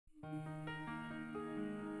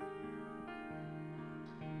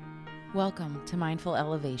Welcome to Mindful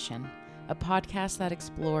Elevation, a podcast that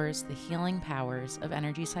explores the healing powers of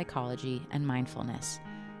energy psychology and mindfulness.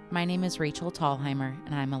 My name is Rachel Tallheimer,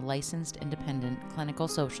 and I'm a licensed independent clinical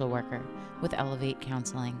social worker with Elevate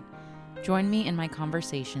Counseling. Join me in my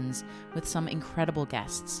conversations with some incredible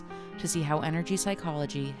guests to see how energy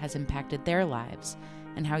psychology has impacted their lives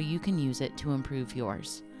and how you can use it to improve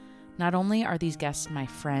yours. Not only are these guests my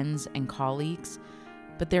friends and colleagues,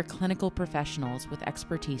 but they're clinical professionals with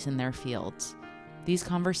expertise in their fields. These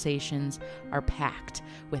conversations are packed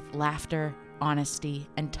with laughter, honesty,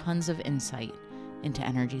 and tons of insight into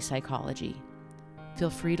energy psychology.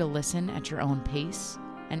 Feel free to listen at your own pace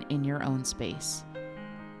and in your own space.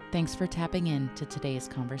 Thanks for tapping in to today's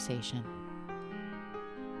conversation.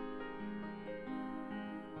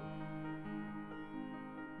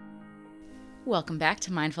 Welcome back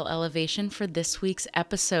to Mindful Elevation for this week's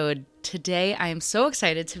episode. Today, I am so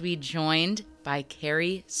excited to be joined by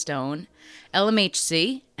Carrie Stone,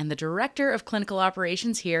 LMHC, and the Director of Clinical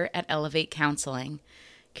Operations here at Elevate Counseling.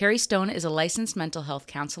 Carrie Stone is a licensed mental health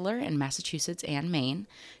counselor in Massachusetts and Maine.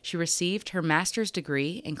 She received her master's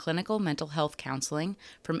degree in clinical mental health counseling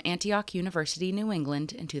from Antioch University, New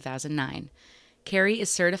England in 2009. Carrie is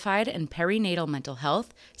certified in perinatal mental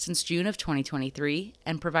health since June of 2023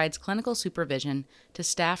 and provides clinical supervision to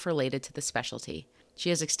staff related to the specialty. She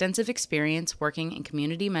has extensive experience working in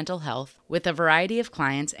community mental health with a variety of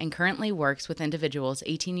clients and currently works with individuals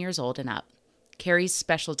 18 years old and up. Carrie's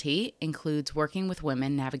specialty includes working with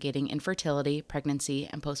women navigating infertility, pregnancy,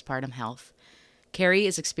 and postpartum health. Carrie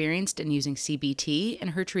is experienced in using CBT in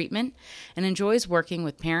her treatment and enjoys working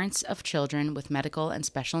with parents of children with medical and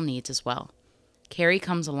special needs as well. Carrie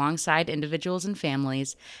comes alongside individuals and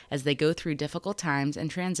families as they go through difficult times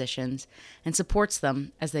and transitions and supports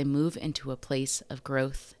them as they move into a place of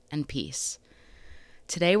growth and peace.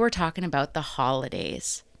 Today we're talking about the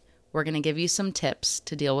holidays. We're going to give you some tips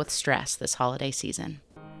to deal with stress this holiday season.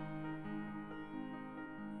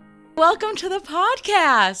 Welcome to the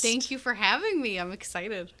podcast. Thank you for having me. I'm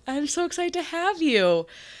excited. I'm so excited to have you.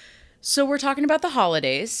 So we're talking about the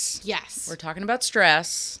holidays. Yes. We're talking about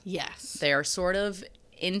stress. Yes. They are sort of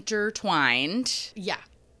intertwined. Yeah.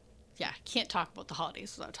 Can't talk about the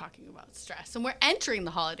holidays without talking about stress. And we're entering the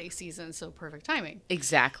holiday season, so perfect timing.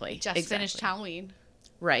 Exactly. Finished Halloween.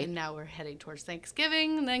 Right. And now we're heading towards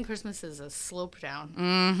Thanksgiving, and then Christmas is a slope down.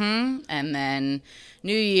 Mm-hmm. And then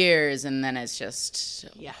New Year's, and then it's just,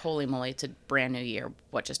 holy moly, it's a brand new year.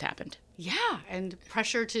 What just happened? Yeah, and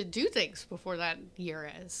pressure to do things before that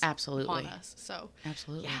year is Absolutely. upon us. So,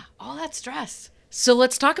 absolutely. Yeah, all that stress. So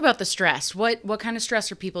let's talk about the stress. What kind of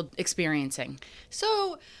stress are people experiencing?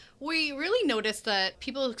 So we really noticed that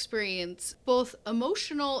people experience both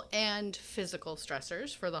emotional and physical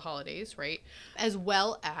stressors for the holidays, right? As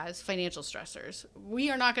well as financial stressors.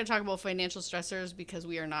 We are not going to talk about financial stressors because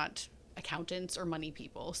we are not accountants or money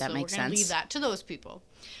people. That makes sense. We're going to leave that to those people.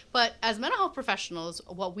 But as mental health professionals,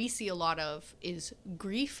 what we see a lot of is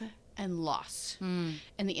grief and loss and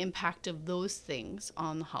the impact of those things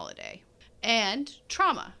on the holiday. And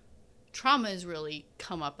trauma. Trauma has really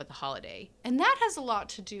come up at the holiday. And that has a lot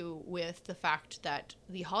to do with the fact that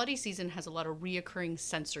the holiday season has a lot of reoccurring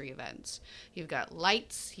sensory events. You've got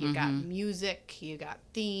lights, you've got music, you've got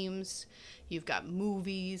themes, you've got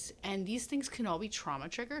movies, and these things can all be trauma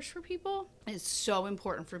triggers for people. And it's so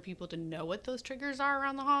important for people to know what those triggers are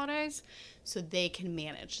around the holidays so they can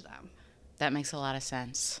manage them. That makes a lot of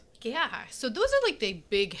sense. Yeah, so those are like the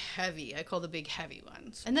big heavy, I call the big heavy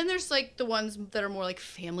ones. And then there's like the ones that are more like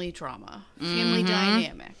family drama, family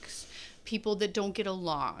dynamics, people that don't get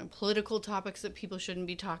along, political topics that people shouldn't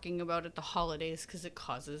be talking about at the holidays because it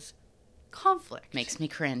causes conflict. Makes me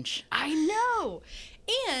cringe. I know.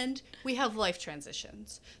 And we have life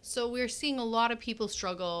transitions. So we're seeing a lot of people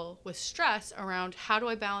struggle with stress around how do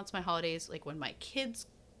I balance my holidays, like when my kids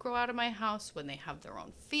grow out of my house, when they have their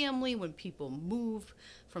own family, when people move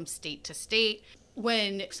from state to state,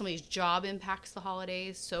 when somebody's job impacts the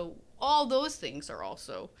holidays. So all those things are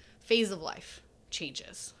also phase of life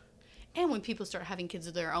changes. And when people start having kids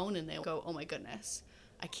of their own and they go, oh my goodness,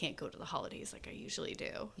 I can't go to the holidays like I usually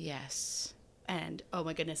do. Yes. And oh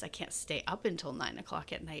my goodness, I can't stay up until 9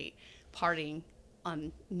 o'clock at night partying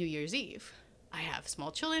on New Year's Eve. I have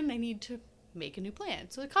small children. I need to make a new plan.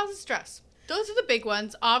 So it causes stress. Those are the big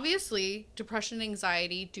ones. Obviously, depression and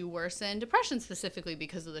anxiety do worsen. Depression specifically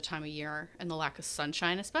because of the time of year and the lack of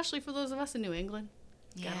sunshine, especially for those of us in New England.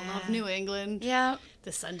 Yeah. Gotta love New England. Yeah.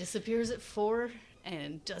 The sun disappears at 4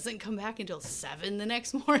 and doesn't come back until 7 the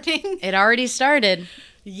next morning. It already started.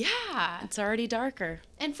 Yeah. It's already darker.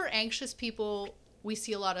 And for anxious people, we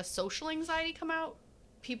see a lot of social anxiety come out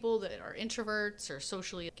people that are introverts or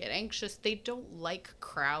socially get anxious, they don't like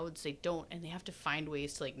crowds. And they have to find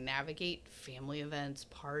ways to like navigate family events,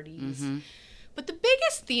 parties. But the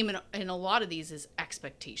biggest theme in a lot of these is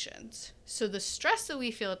expectations. So the stress that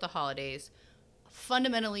we feel at the holidays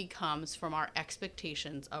fundamentally comes from our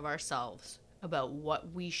expectations of ourselves about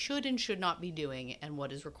what we should and should not be doing and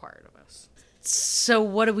what is required of us. So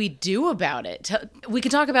what do we do about it? We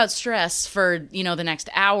could talk about stress for, the next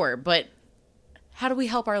hour, but how do we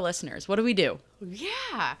help our listeners? What do we do?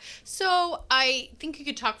 Yeah. So I think you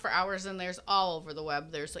could talk for hours, and there's all over the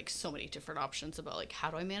web. There's like so many different options about like,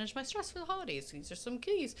 how do I manage my stress for the holidays? These are some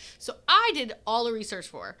keys. So I did all the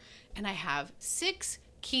research and I have 6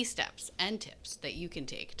 key steps and tips that you can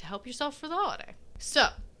take to help yourself for the holiday. So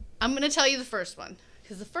I'm going to tell you the first one,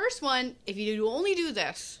 because the first one, if you only do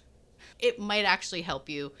this, it might actually help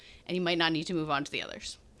you and you might not need to move on to the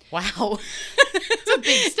others. Wow. It's a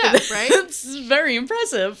big step, right? That's very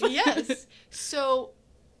impressive. Yes. So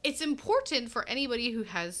it's important for anybody who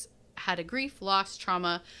has had a grief, loss,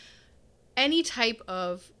 trauma, any type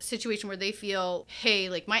of situation where they feel, hey,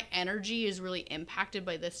 like my energy is really impacted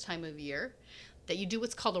by this time of year, that you do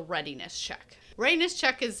what's called a readiness check. Readiness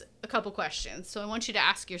check is a couple questions. So I want you to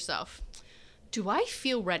ask yourself, do I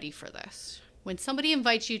feel ready for this? When somebody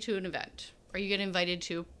invites you to an event or you get invited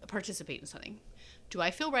to participate in something, do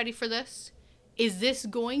I feel ready for this? Is this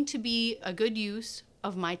going to be a good use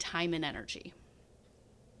of my time and energy?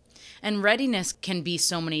 And readiness can be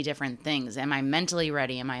so many different things. Am I mentally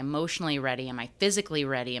ready? Am I emotionally ready? Am I physically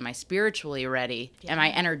ready? Am I spiritually ready? Yeah. Am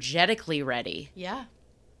I energetically ready? Yeah.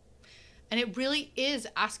 And it really is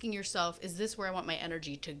asking yourself, is this where I want my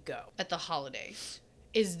energy to go at the holidays?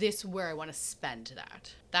 Is this where I want to spend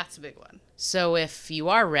that? That's a big one. So if you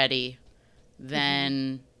are ready,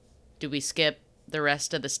 then do we skip the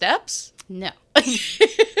rest of the steps? No.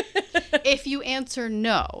 If you answer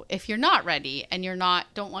no, if you're not ready and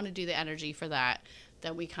don't want to do the energy for that,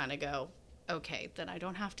 then we kind of go, okay, then I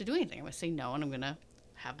don't have to do anything. I'm going to say no, and I'm going to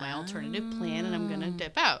have my alternative plan, and I'm going to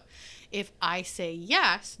dip out. If I say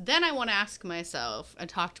yes, then I want to ask myself and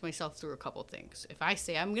talk to myself through a couple things. If I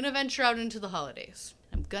say I'm going to venture out into the holidays,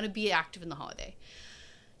 I'm going to be active in the holiday,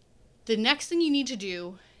 the next thing you need to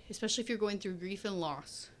do, especially if you're going through grief and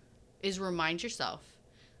loss, is remind yourself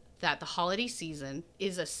that the holiday season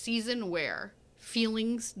is a season where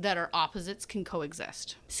feelings that are opposites can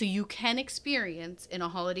coexist. So you can experience in a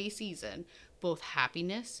holiday season both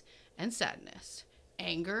happiness and sadness,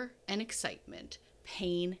 anger and excitement,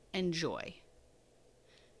 pain and joy.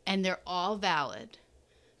 And they're all valid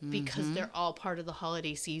because they're all part of the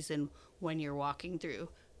holiday season when you're walking through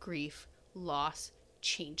grief, loss,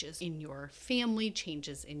 changes in your family,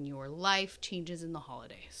 changes in your life, changes in the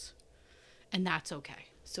holidays. And that's okay.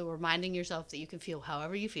 So reminding yourself that you can feel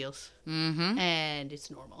however you feel, and it's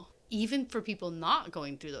normal. Even for people not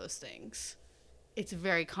going through those things, it's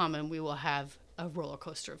very common we will have a roller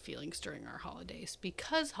coaster of feelings during our holidays,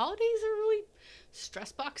 because holidays are really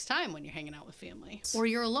stress box time when you're hanging out with family, or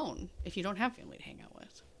you're alone if you don't have family to hang out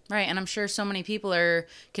with. Right. And I'm sure so many people are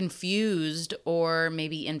confused or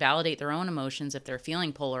maybe invalidate their own emotions if they're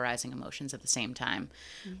feeling polarizing emotions at the same time.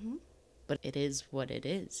 But it is what it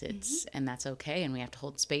is. And that's okay. And we have to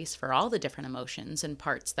hold space for all the different emotions and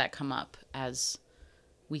parts that come up as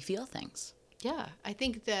we feel things. Yeah. I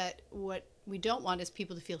think that what we don't want is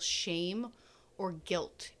people to feel shame or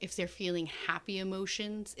guilt if they're feeling happy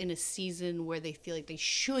emotions in a season where they feel like they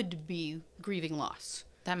should be grieving loss.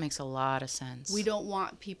 That makes a lot of sense. We don't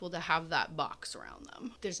want people to have that box around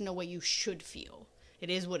them. There's no way you should feel.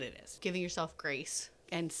 It is what it is. Giving yourself grace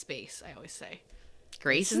and space, I always say.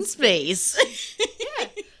 Grace and space. Yeah.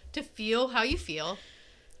 To feel how you feel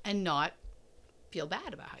and not feel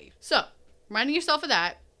bad about how you feel. So, reminding yourself of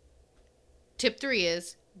that. Tip 3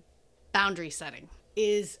 is boundary setting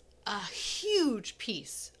is a huge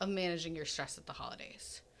piece of managing your stress at the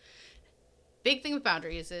holidays. Big thing with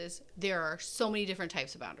boundaries is there are so many different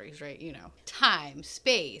types of boundaries, right? You know, time,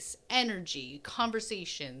 space, energy,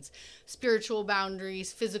 conversations, spiritual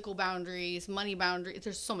boundaries, physical boundaries, money boundaries.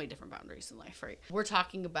 There's so many different boundaries in life, right? We're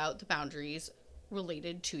talking about the boundaries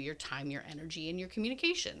related to your time, your energy, and your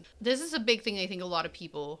communication. This is a big thing I think a lot of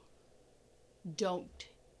people don't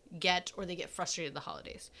get, or they get frustrated at the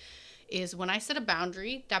holidays, is when I set a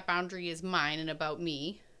boundary, that boundary is mine and about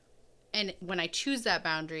me. And when I choose that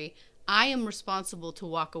boundary, I am responsible to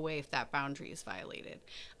walk away if that boundary is violated.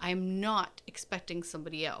 I am not expecting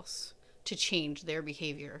somebody else to change their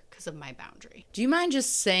behavior because of my boundary. Do you mind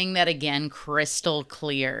just saying that again crystal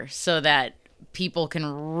clear so that people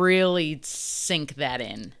can really sink that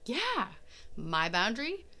in? Yeah. My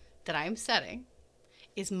boundary that I am setting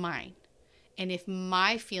is mine. And if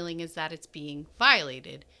my feeling is that it's being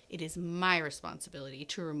violated, it is my responsibility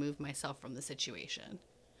to remove myself from the situation,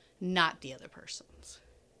 not the other person's.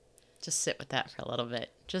 Just sit with that for a little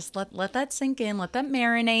bit. Just let that sink in. Let that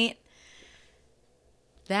marinate.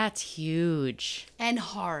 That's huge. And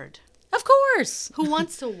hard. Of course. Who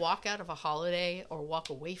wants to walk out of a holiday or walk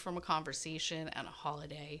away from a conversation at a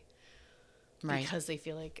holiday because they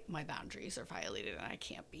feel like my boundaries are violated and I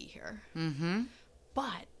can't be here? Mm-hmm.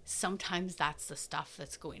 But sometimes that's the stuff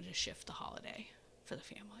that's going to shift the holiday for the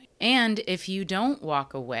family. And if you don't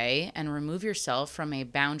walk away and remove yourself from a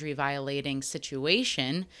boundary violating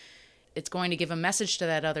situation, it's going to give a message to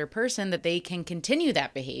that other person that they can continue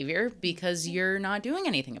that behavior because you're not doing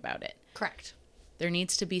anything about it. Correct. There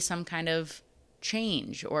needs to be some kind of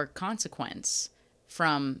change or consequence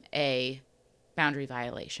from a boundary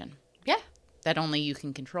violation. Yeah. That only you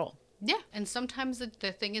can control. Yeah. And sometimes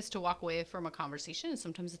the thing is to walk away from a conversation, and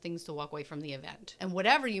sometimes the thing is to walk away from the event. And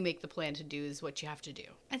whatever you make the plan to do is what you have to do.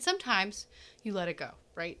 And sometimes you let it go,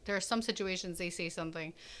 right? There are some situations they say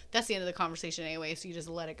something, that's the end of the conversation anyway, so you just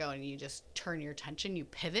let it go and you just turn your attention, you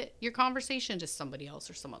pivot your conversation to somebody else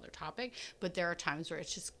or some other topic. But there are times where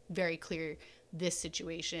it's just very clear, this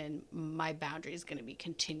situation, my boundary is going to be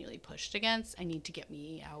continually pushed against. I need to get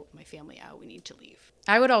me out, my family out. We need to leave.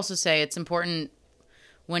 I would also say it's important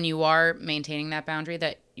when you are maintaining that boundary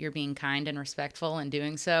that you're being kind and respectful in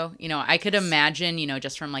doing so. You know, I could imagine, you know,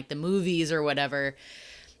 just from like the movies or whatever,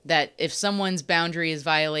 that if someone's boundary is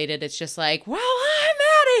violated, it's just like, well, I'm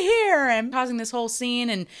out of here, and causing this whole scene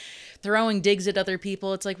and throwing digs at other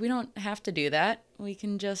people. It's like, we don't have to do that. We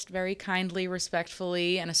can just very kindly,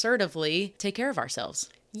 respectfully, and assertively take care of ourselves.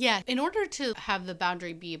 Yeah, in order to have the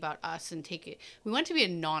boundary be about us and take it, we want it to be a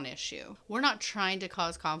non-issue. We're not trying to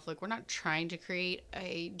cause conflict. We're not trying to create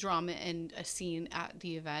a drama and a scene at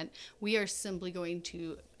the event. We are simply going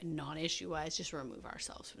to, non-issue-wise, just remove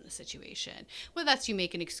ourselves from the situation. Whether that's you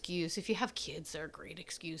make an excuse. If you have kids, they're a great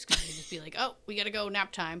excuse because you just be like, oh, we got to go,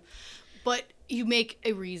 nap time. But you make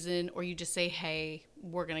a reason, or you just say, hey,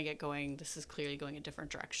 we're going to get going. This is clearly going a different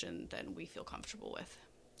direction than we feel comfortable with.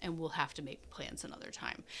 And we'll have to make plans another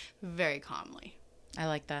time. Very calmly. I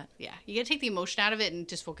like that. Yeah. You got to take the emotion out of it and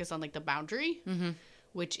just focus on like the boundary,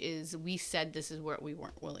 which is we said this is what we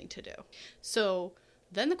weren't willing to do. So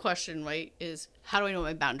then the question, right, is how do I know what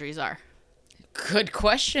my boundaries are? Good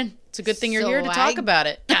question. It's a good thing you're here to talk about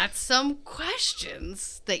it. Got some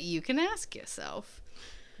questions that you can ask yourself,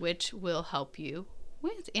 which will help you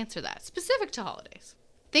answer that. Specific to holidays.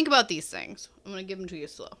 Think about these things. I'm going to give them to you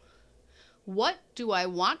slow. What do I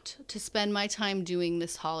want to spend my time doing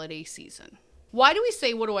this holiday season? Why do we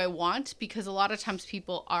say, what do I want? Because a lot of times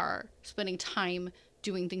people are spending time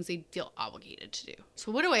doing things they feel obligated to do.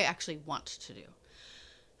 So what do I actually want to do?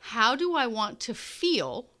 How do I want to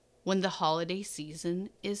feel when the holiday season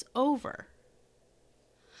is over?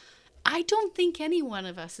 I don't think any one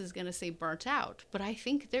of us is going to say burnt out, but I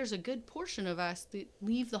think there's a good portion of us that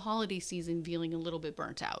leave the holiday season feeling a little bit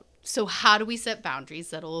burnt out. So how do we set boundaries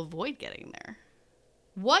that'll avoid getting there?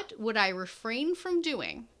 What would I refrain from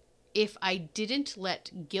doing if I didn't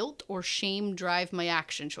let guilt or shame drive my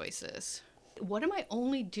action choices? What am I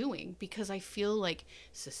only doing because I feel like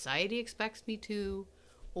society expects me to,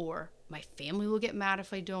 or my family will get mad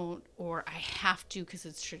if I don't, or I have to because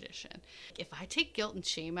it's tradition? If I take guilt and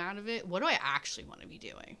shame out of it, what do I actually want to be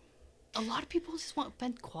doing? A lot of people just want to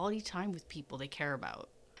spend quality time with people they care about.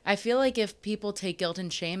 I feel like if people take guilt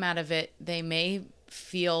and shame out of it, they may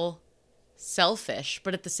feel selfish.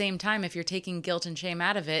 But at the same time, if you're taking guilt and shame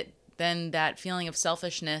out of it, then that feeling of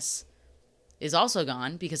selfishness is also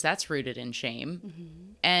gone because that's rooted in shame.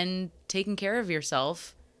 Mm-hmm. And taking care of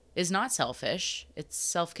yourself is not selfish. It's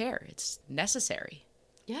self-care. It's necessary.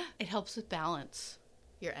 Yeah, it helps with balance.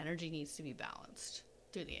 Your energy needs to be balanced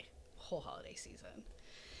through the whole holiday season.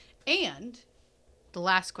 And the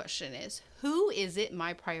last question is, who is it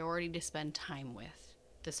my priority to spend time with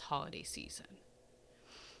this holiday season?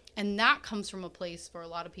 And that comes from a place for a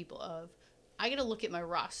lot of people of, I got to look at my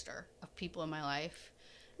roster of people in my life,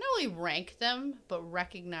 not only rank them, but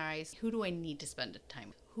recognize who do I need to spend time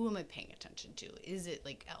with? Who am I paying attention to? Is it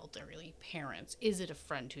like elderly parents? Is it a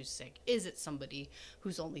friend who's sick? Is it somebody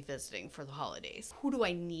who's only visiting for the holidays? Who do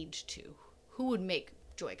I need to? Who would make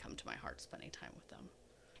joy come to my heart spending time with them?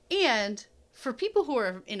 And for people who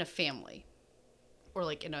are in a family or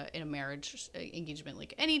like in a marriage engagement,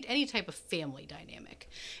 like any type of family dynamic,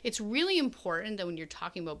 it's really important that when you're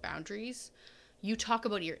talking about boundaries, you talk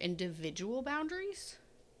about your individual boundaries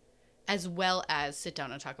as well as sit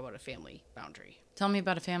down and talk about a family boundary. Tell me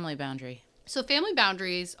about a family boundary. So family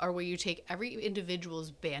boundaries are where you take every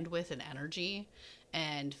individual's bandwidth and energy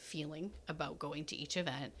and feeling about going to each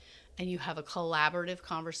event, and you have a collaborative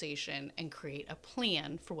conversation and create a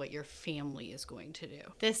plan for what your family is going to do.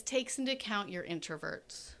 This takes into account your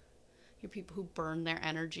introverts, your people who burn their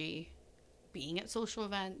energy being at social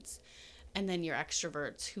events, and then your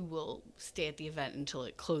extroverts who will stay at the event until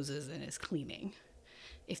it closes and is cleaning.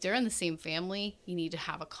 If they're in the same family, you need to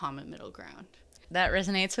have a common middle ground. That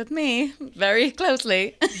resonates with me very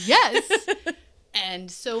closely. Yes.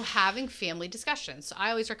 And so having family discussions. So I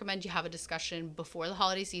always recommend you have a discussion before the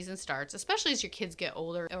holiday season starts, especially as your kids get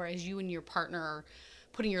older or as you and your partner are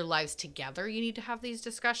putting your lives together. You need to have these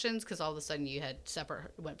discussions because all of a sudden you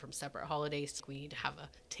went from separate holidays. We need to have a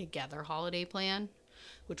together holiday plan,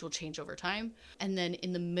 which will change over time. And then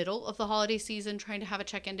in the middle of the holiday season, trying to have a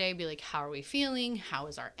check-in day, be like, how are we feeling? How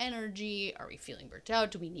is our energy? Are we feeling burnt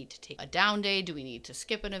out? Do we need to take a down day? Do we need to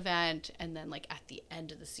skip an event? And then like at the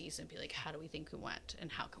end of the season, be like, how do we think we went?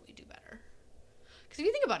 And how can we do better? Because if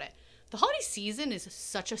you think about it, the holiday season is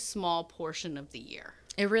such a small portion of the year.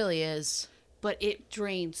 It really is. But it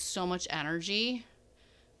drains so much energy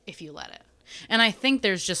if you let it. And I think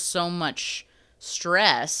there's just so much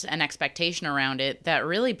stress and expectation around it that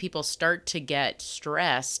really people start to get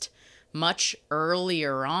stressed much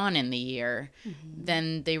earlier on in the year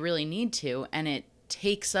than they really need to. And it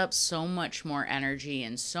takes up so much more energy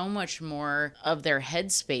and so much more of their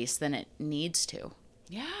headspace than it needs to.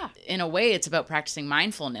 Yeah. In a way, it's about practicing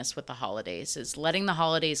mindfulness with the holidays, is letting the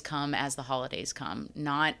holidays come as the holidays come,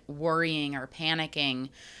 not worrying or panicking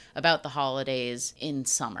about the holidays in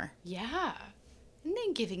summer. Yeah. And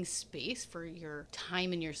then giving space for your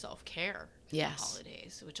time and your self-care for the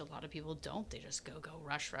holidays, which a lot of people don't. They just go,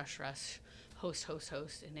 rush,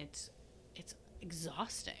 host, and it's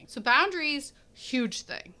exhausting. So boundaries, huge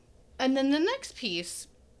thing. And then the next piece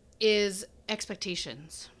is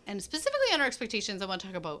expectations. And specifically under expectations, I want to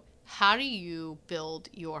talk about how do you build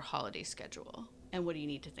your holiday schedule and what do you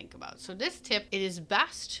need to think about. So this tip, it is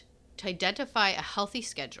best to identify a healthy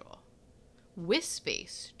schedule with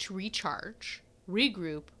space to recharge,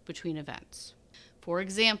 regroup between events. For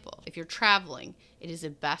example, if you're traveling, it is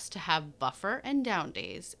best to have buffer and down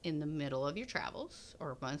days in the middle of your travels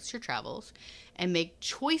or amongst your travels and make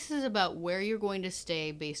choices about where you're going to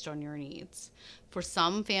stay based on your needs. For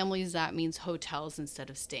some families, that means hotels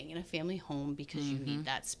instead of staying in a family home because you need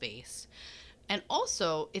that space. And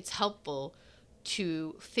also, it's helpful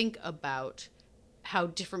to think about how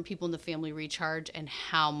different people in the family recharge and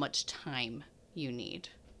how much time you need.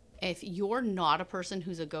 If you're not a person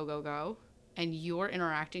who's a go, and you're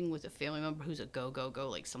interacting with a family member who's a go,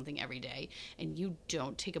 like something every day, and you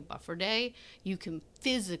don't take a buffer day, you can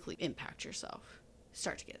physically impact yourself.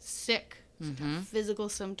 Start to get sick, have physical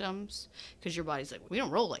symptoms, because your body's like, we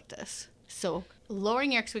don't roll like this. So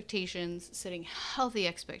lowering your expectations, setting healthy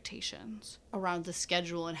expectations around the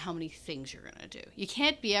schedule and how many things you're going to do. You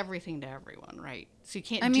can't be everything to everyone, right? So you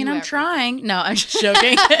can't I'm trying. No, I'm just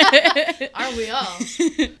joking. Aren't we all?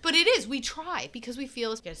 But it is. We try because we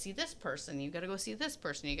feel you got to see this person. You got to go see this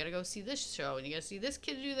person. You got to go see this show. And you got to see this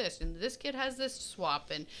kid do this. And this kid has this swap.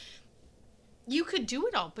 And you could do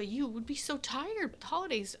it all, but you would be so tired. The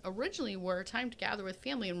holidays originally were a time to gather with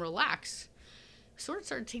family and relax. Sort of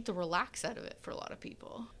started to take the relax out of it for a lot of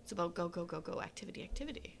people. It's about go,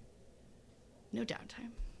 activity. No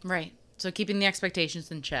downtime. Right. So keeping the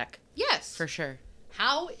expectations in check. Yes. For sure.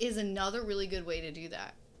 How is another really good way to do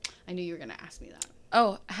that? I knew you were going to ask me that.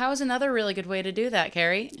 Oh, how is another really good way to do that,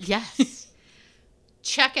 Carrie? Yes.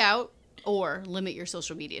 Check out or limit your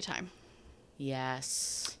social media time.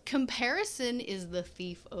 Yes. Comparison is the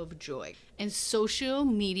thief of joy. And social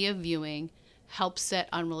media viewing helps set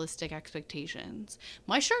unrealistic expectations.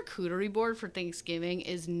 My charcuterie board for Thanksgiving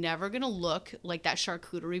is never going to look like that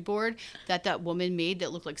charcuterie board that woman made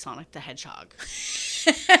that looked like Sonic the Hedgehog.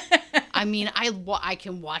 I mean, I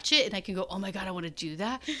can watch it and I can go, oh my God, I want to do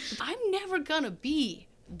that. I'm never going to be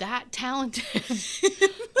that talented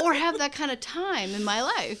or have that kind of time in my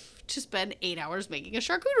life to spend 8 hours making a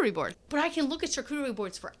charcuterie board. But I can look at charcuterie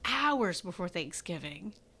boards for hours before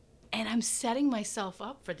Thanksgiving. And I'm setting myself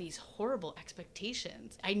up for these horrible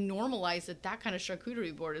expectations. I normalize that kind of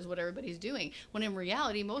charcuterie board is what everybody's doing. When in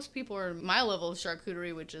reality, most people are my level of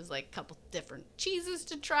charcuterie, which is like a couple different cheeses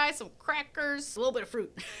to try, some crackers, a little bit of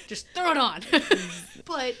fruit. Just throw it on.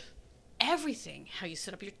 But everything, how you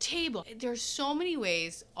set up your table. There's so many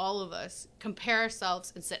ways all of us compare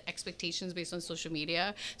ourselves and set expectations based on social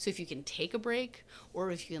media. So if you can take a break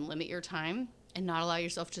or if you can limit your time and not allow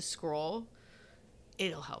yourself to scroll,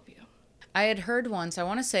 it'll help you. I had heard once, I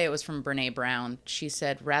want to say it was from Brene Brown. She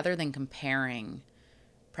said, rather than comparing,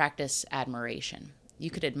 practice admiration. You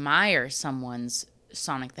could admire someone's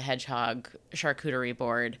Sonic the Hedgehog charcuterie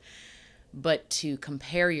board, but to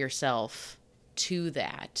compare yourself to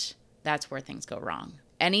that, that's where things go wrong.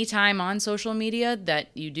 Anytime on social media that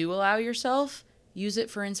you do allow yourself, use it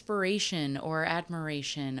for inspiration or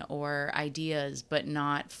admiration or ideas, but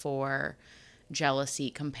not for jealousy,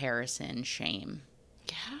 comparison, shame.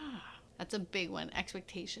 Yeah. That's a big one.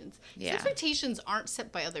 Expectations. 'Cause Yeah. expectations aren't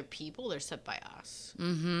set by other people. They're set by us.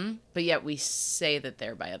 Mm-hmm. But yet we say that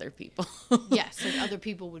they're by other people. Yes. Like other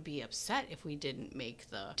people would be upset if we didn't make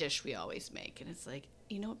the dish we always make. And it's like,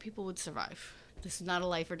 you know what? People would survive. This is not a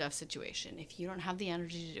life or death situation. If you don't have the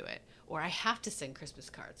energy to do it, or I have to send Christmas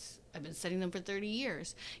cards. I've been sending them for 30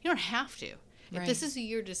 years. You don't have to. If this is a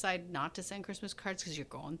year decide not to send Christmas cards because you're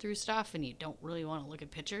going through stuff and you don't really want to look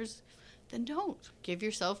at pictures, then don't. Give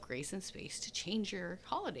yourself grace and space to change your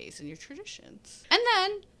holidays and your traditions. And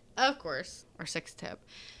then, of course, our sixth tip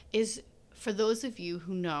is for those of you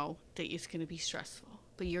who know that it's going to be stressful,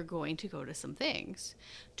 but you're going to go to some things,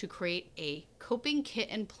 to create a coping kit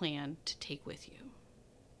and plan to take with you.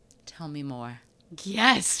 Tell me more.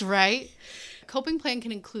 Yes, right? Coping plan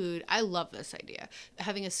can include, I love this idea,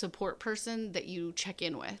 having a support person that you check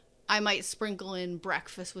in with. I might sprinkle in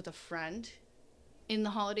breakfast with a friend in the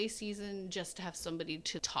holiday season just to have somebody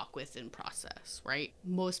to talk with and process, right?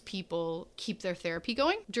 Most people keep their therapy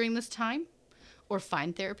going during this time or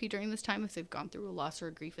find therapy during this time if they've gone through a loss or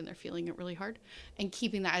a grief and they're feeling it really hard. And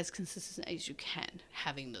keeping that as consistent as you can,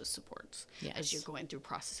 having those supports as you're going through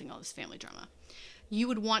processing all this family drama. You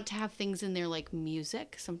would want to have things in there like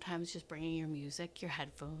music. Sometimes just bringing your music, your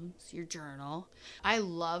headphones, your journal. I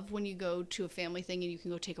love when you go to a family thing and you can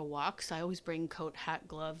go take a walk. So I always bring coat, hat,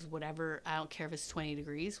 gloves, whatever. I don't care if it's 20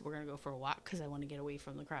 degrees. We're going to go for a walk because I want to get away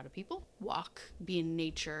from the crowd of people. Walk, be in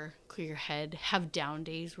nature, clear your head. Have down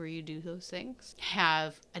days where you do those things.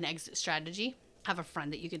 Have an exit strategy. Have a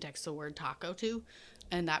friend that you can text the word taco to.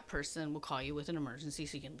 And that person will call you with an emergency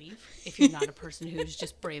so you can leave. If you're not a person who's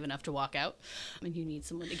just brave enough to walk out and you need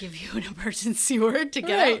someone to give you an emergency word to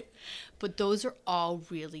get out. But those are all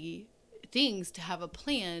really things to have a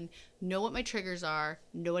plan. Know what my triggers are.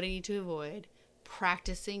 Know what I need to avoid.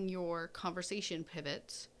 Practicing your conversation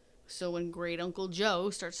pivots. So when great Uncle Joe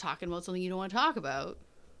starts talking about something you don't want to talk about,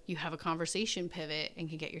 you have a conversation pivot and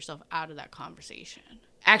can get yourself out of that conversation.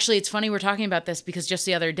 Actually, it's funny we're talking about this because just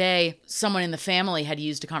the other day, someone in the family had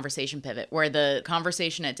used a conversation pivot where the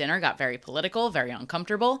conversation at dinner got very political, very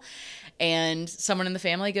uncomfortable. And someone in the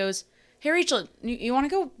family goes, "Hey, Rachel, you want to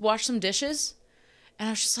go wash some dishes?" And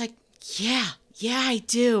I was just like, yeah, I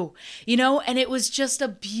do. You know, and it was just a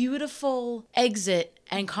beautiful exit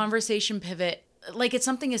and conversation pivot. Like, it's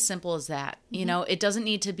something as simple as that. You know, it doesn't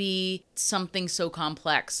need to be something so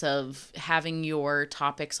complex of having your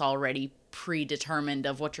topics already predetermined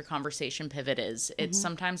of what your conversation pivot is. It's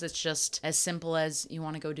sometimes it's just as simple as you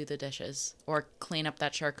want to go do the dishes or clean up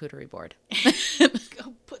that charcuterie board.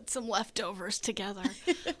 Go put some leftovers together.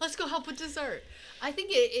 Let's go help with dessert. I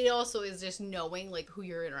think it also is just knowing like who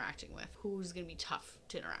you're interacting with, who's going to be tough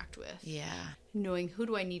to interact with. Yeah. Knowing who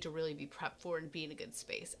do I need to really be prepped for and be in a good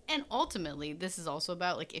space. And ultimately, this is also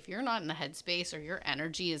about like if you're not in the headspace or your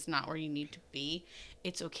energy is not where you need to be,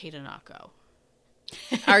 it's okay to not go.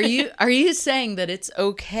 Are you saying that it's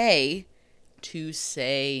okay to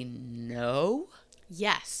say no?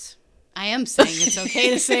 Yes. I am saying it's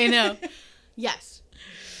okay to say no. Yes.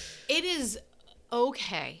 It is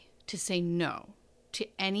okay to say no to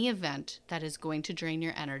any event that is going to drain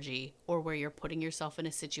your energy or where you're putting yourself in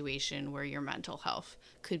a situation where your mental health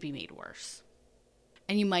could be made worse.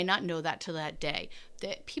 And you might not know that till that day.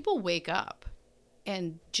 That people wake up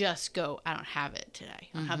and just go, I don't have it today.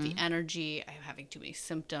 I don't have the energy. I'm having too many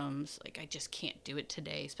symptoms. Like, I just can't do it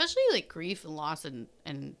today. Especially like grief and loss and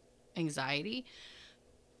anxiety.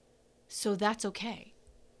 So that's okay.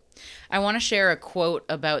 I want to share a quote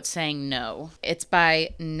about saying no. It's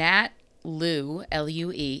by Nat Lue,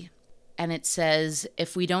 Lue, and it says,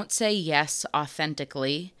 "If we don't say yes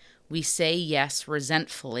authentically, we say yes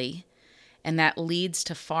resentfully, and that leads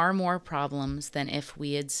to far more problems than if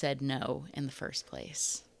we had said no in the first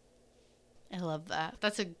place." I love that.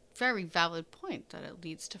 That's a very valid point, that it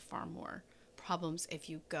leads to far more problems if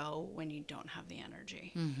you go when you don't have the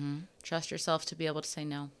energy. Trust yourself to be able to say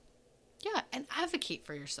no. Yeah, and advocate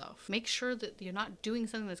for yourself. Make sure that you're not doing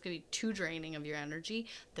something that's going to be too draining of your energy,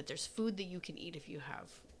 that there's food that you can eat if you have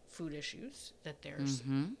food issues, that there's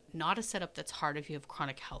not a setup that's hard if you have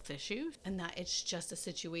chronic health issues, and that it's just a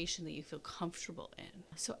situation that you feel comfortable in.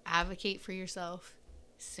 So advocate for yourself,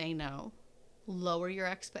 say no, lower your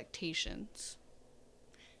expectations,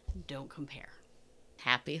 don't compare.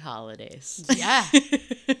 Happy holidays. Yeah,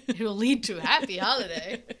 it will lead to a happy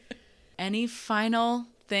holiday. Any final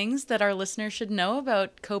things that our listeners should know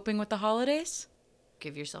about coping with the holidays?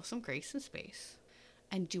 Give yourself some grace and space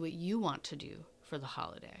and do what you want to do for the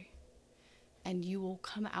holiday. And you will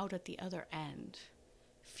come out at the other end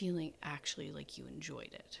feeling actually like you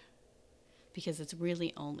enjoyed it. Because it's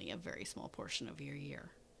really only a very small portion of your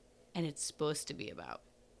year. And it's supposed to be about,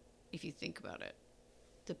 if you think about it,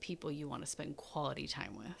 the people you want to spend quality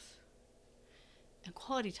time with. And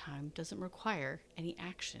quality time doesn't require any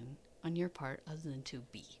action on your part other than to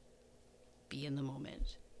be. Be in the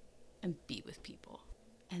moment and be with people.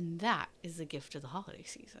 And that is the gift of the holiday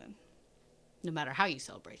season. No matter how you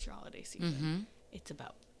celebrate your holiday season, it's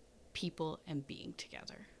about people and being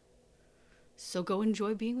together. So go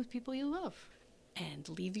enjoy being with people you love and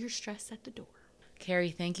leave your stress at the door. Carrie,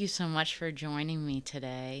 thank you so much for joining me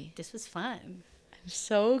today. This was fun. I'm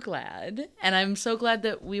so glad. And I'm so glad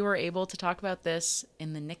that we were able to talk about this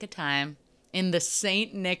in the nick of time. In the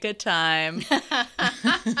Saint nick of time.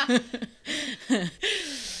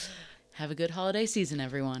 Have a good holiday season,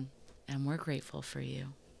 everyone. And we're grateful for you.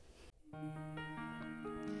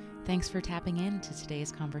 Thanks for tapping in to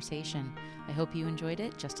today's conversation. I hope you enjoyed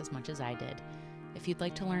it just as much as I did. If you'd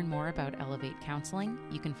like to learn more about Elevate Counseling,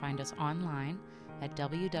 you can find us online at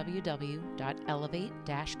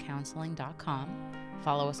www.elevate-counseling.com.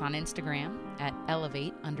 Follow us on Instagram at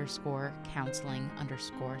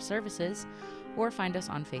elevate_counseling_services, or find us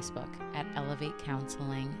on Facebook at Elevate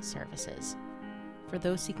Counseling Services. For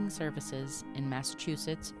those seeking services in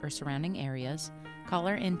Massachusetts or surrounding areas, call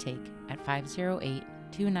our intake at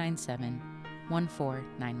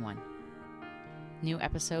 508-297-1491. New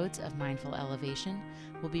episodes of Mindful Elevation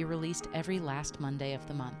will be released every last Monday of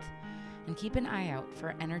the month. And keep an eye out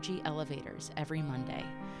for Energy Elevators every Monday,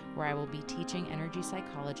 where I will be teaching energy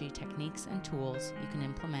psychology techniques and tools you can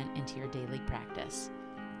implement into your daily practice.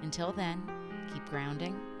 Until then, keep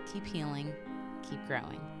grounding, keep healing, keep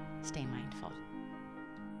growing. Stay mindful.